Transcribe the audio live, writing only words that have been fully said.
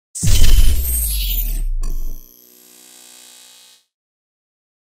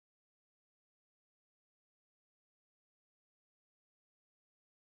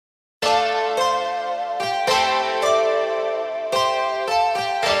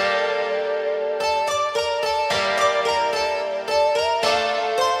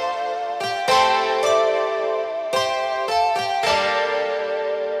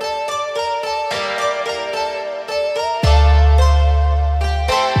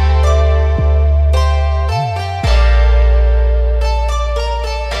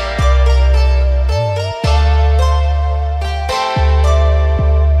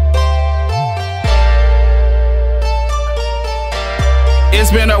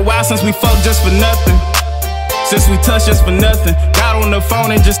a while since we fucked just for nothing. Since we touched just for nothing. Got on the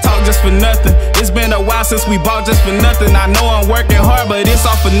phone and just talked just for nothing. It's been a while since we bought just for nothing. I know I'm working hard, but it's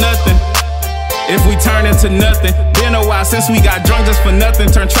all for nothing. If we turn into nothing. Been a while since we got drunk just for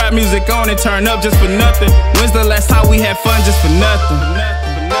nothing. Turn trap music on and turn up just for nothing. When's the last time we had fun just for nothing?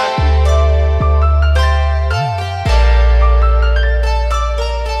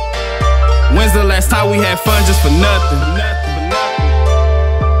 When's the last time we had fun just for nothing?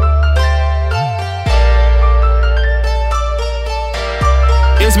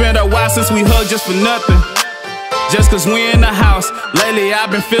 It's been a while since we hugged just for nothing. Just cause we in the house. Lately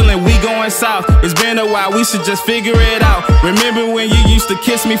I've been feeling we going south. It's been a while, we should just figure it out. Remember when you used to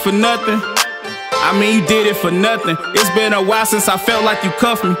kiss me for nothing? I mean, you did it for nothing. It's been a while since I felt like you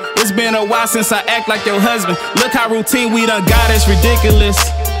cuffed me. It's been a while since I act like your husband. Look how routine we done got, it's ridiculous.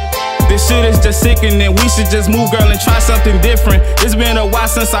 This shit is just sickening. We should just move, girl, and try something different. It's been a while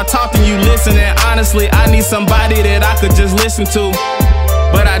since I talked and you listened. And honestly, I need somebody that I could just listen to.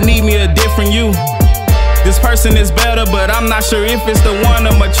 But I need me a different you. This person is better, but I'm not sure if it's the one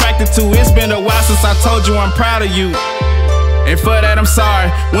I'm attracted to. It's been a while since I told you I'm proud of you. And for that I'm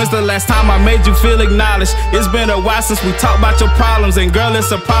sorry. When's the last time I made you feel acknowledged? It's been a while since we talked about your problems. And girl,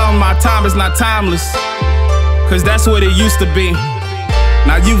 it's a problem, my time is not timeless. Cause that's what it used to be.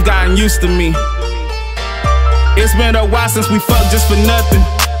 Now you've gotten used to me. It's been a while since we fucked just for nothing.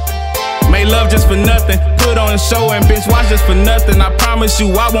 Made love just for nothing. Put on a show and binge watch just for nothing. I promise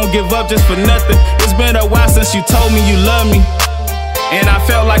you I won't give up just for nothing. It's been a while since you told me you love me. And I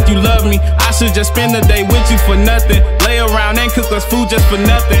felt like you love me. I should just spend the day with you for nothing. Lay around and cook us food just for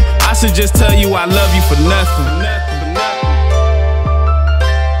nothing. I should just tell you I love you for nothing.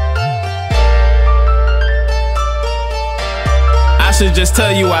 I should just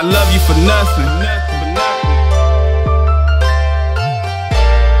tell you I love you for nothing.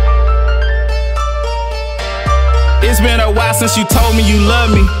 It's been a while since you told me you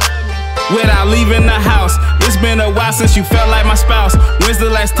love me without leaving the house. It's been a while since you felt like my spouse. When's the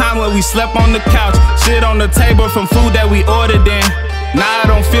last time when we slept on the couch? Shit on the table from food that we ordered in. Now I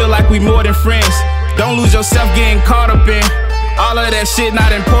don't feel like we more than friends. Don't lose yourself getting caught up in all of that shit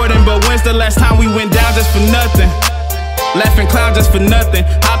not important. But when's the last time we went down just for nothing? Laugh and clown just for nothing.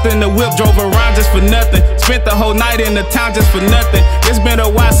 Hopped in the whip, drove around just for nothing. Spent the whole night in the town just for nothing. It's been a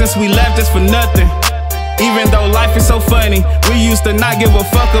while since we laughed just for nothing. Even though life is so funny, we used to not give a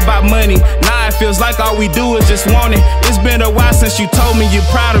fuck about money. Now it feels like all we do is just want it. It's been a while since you told me you're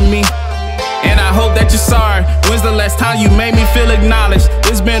proud of me. And I hope that you're sorry. When's the last time you made me feel acknowledged?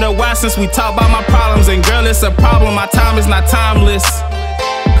 It's been a while since we talked about my problems. And girl, it's a problem, my time is not timeless.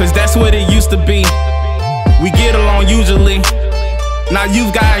 Cause that's what it used to be. We get along usually. Now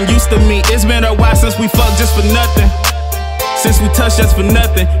you've gotten used to me. It's been a while since we fucked just for nothing. Since we touched just for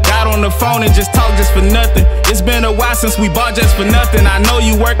nothing. Got on the phone and just talked just for nothing. It's been a while since we bought just for nothing. I know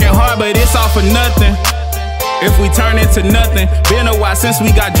you working hard, but it's all for nothing. If we turn into nothing. Been a while since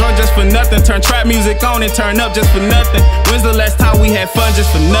we got drunk just for nothing. Turn trap music on and turn up just for nothing. When's the last time we had fun just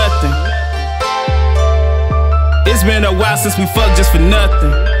for nothing? It's been a while since we fucked just for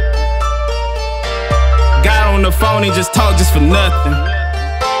nothing. Got on the phone and just talked just for nothing.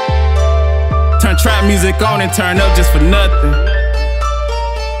 Turn trap music on and turn up just for nothing.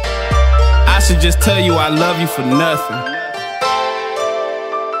 I should just tell you I love you for nothing.